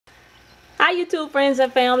Hi YouTube friends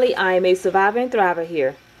and family, I am a survivor and thriver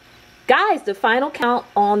here. Guys, the final count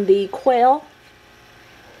on the quail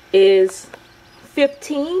is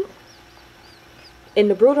 15 in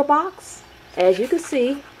the brooder box. As you can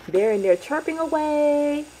see, they're in there chirping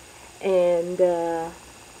away and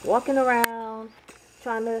walking around,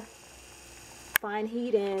 trying to find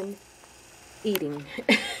heat and eating.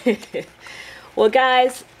 Well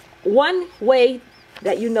guys, one way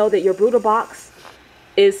that you know that your brooder box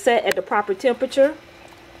is set at the proper temperature,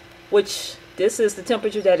 which this is the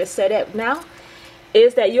temperature that it's set at now,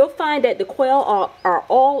 is that you'll find that the quail are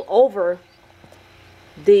all over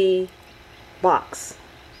the box.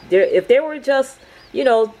 If they were just,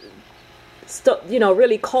 really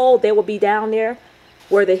cold, they would be down there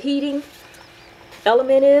where the heating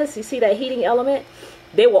element is. You see that heating element?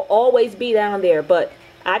 They will always be down there, but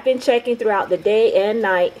I've been checking throughout the day and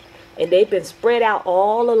night, and they've been spread out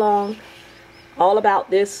all along, all about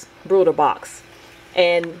this brooder box.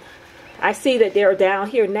 And I see that they're down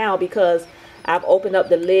here now because I've opened up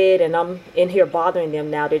the lid and I'm in here bothering them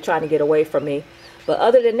now. They're trying to get away from me. But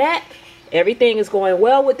other than that, everything is going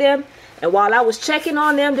well with them. And while I was checking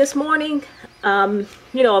on them this morning,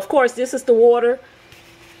 of course, this is the water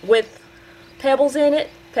with pebbles in it,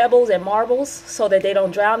 pebbles and marbles, so that they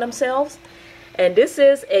don't drown themselves. And this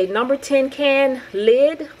is a number 10 can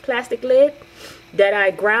lid, plastic lid, that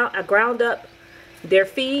I ground up their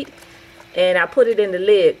feed, and I put it in the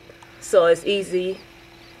lid so it's easy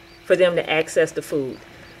for them to access the food.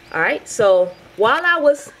 Alright, so while I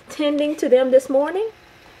was tending to them this morning,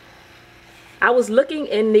 I was looking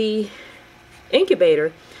in the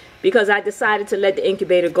incubator because I decided to let the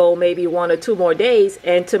incubator go maybe 1 or 2 more days,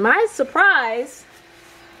 and to my surprise,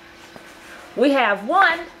 we have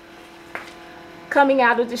one coming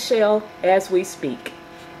out of the shell as we speak.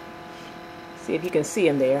 See if you can see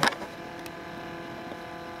him there.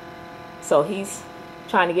 So he's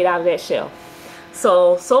trying to get out of that shell.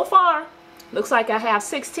 So far, looks like I have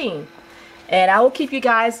 16. And I will keep you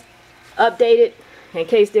guys updated in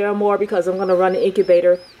case there are more, because I'm going to run the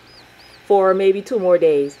incubator for maybe 2 more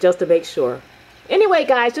days just to make sure. Anyway,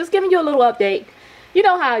 guys, just giving you a little update. You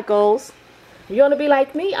know how it goes. You want to be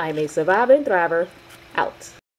like me? I'm a survivor and thriver. Out.